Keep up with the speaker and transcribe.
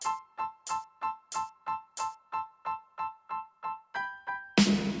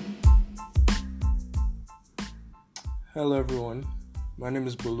Hello everyone, my name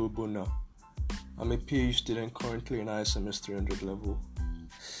is Bolu Bona. I'm a PhD student currently in ISMS 300 level.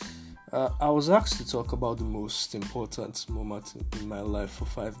 I was asked to talk about the most important moment in my life for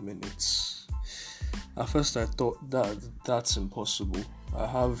 5 minutes. At first I thought that's impossible. I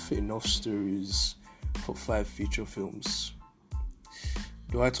have enough stories for 5 feature films.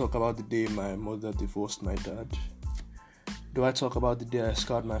 Do I talk about the day my mother divorced my dad? Do I talk about the day I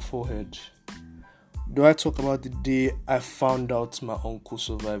scarred my forehead? Do I talk about the day I found out my uncle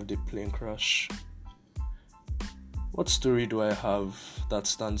survived a plane crash? What story do I have that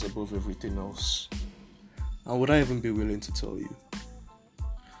stands above everything else? And would I even be willing to tell you?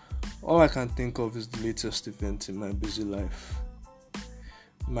 All I can think of is the latest event in my busy life.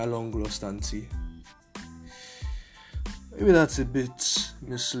 My long lost auntie. Maybe that's a bit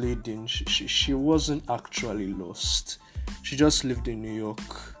misleading. She wasn't actually lost. She just lived in New York.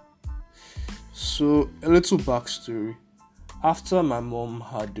 So, a little backstory. After my mom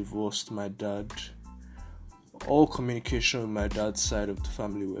had divorced my dad, all communication with my dad's side of the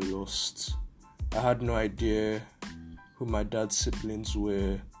family were lost. I had no idea who my dad's siblings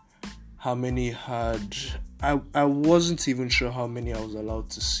were, how many he had. I wasn't even sure how many I was allowed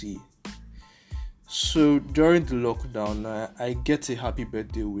to see. So, during the lockdown, I get a happy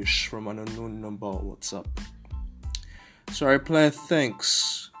birthday wish from an unknown number on WhatsApp. So I reply,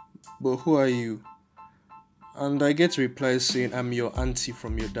 "Thanks, but who are you?" And I get a reply saying, "I'm your auntie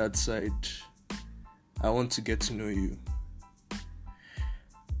from your dad's side. I want to get to know you."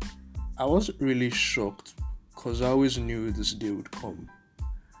 I wasn't really shocked because I always knew this day would come.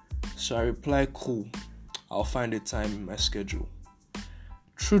 So I reply, "Cool, I'll find a time in my schedule."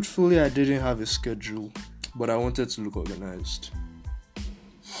 Truthfully, I didn't have a schedule, but I wanted to look organized.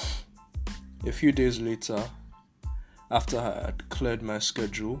 A few days later, after I had cleared my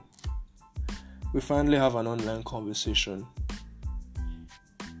schedule, we finally have an online conversation.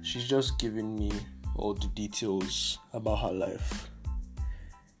 She's just giving me all the details about her life.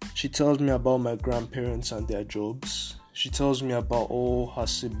 She tells me about my grandparents and their jobs. She tells me about all her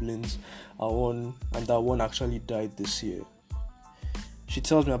siblings and that one actually died this year. She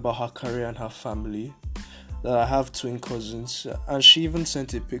tells me about her career and her family, that I have twin cousins, and she even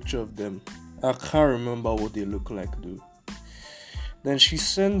sent a picture of them. I can't remember what they look like though. Then she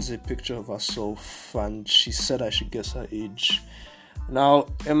sends a picture of herself and she said I should guess her age. Now,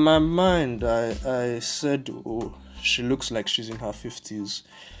 in my mind, I said, "Oh, she looks like she's in her 50s.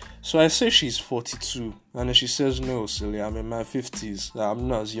 So I say she's 42. And then she says, "No, silly, I'm in my 50s. I'm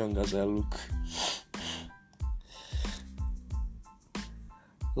not as young as I look."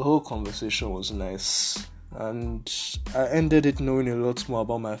 The whole conversation was nice. And I ended it knowing a lot more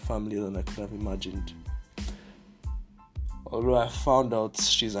about my family than I could have imagined. Although I found out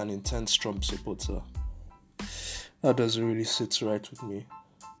she's an intense Trump supporter. That doesn't really sit right with me.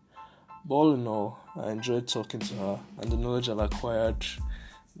 But all in all, I enjoyed talking to her, and the knowledge I've acquired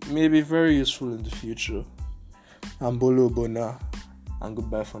may be very useful in the future. I'm Bolo Bona, and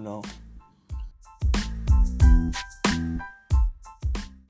goodbye for now.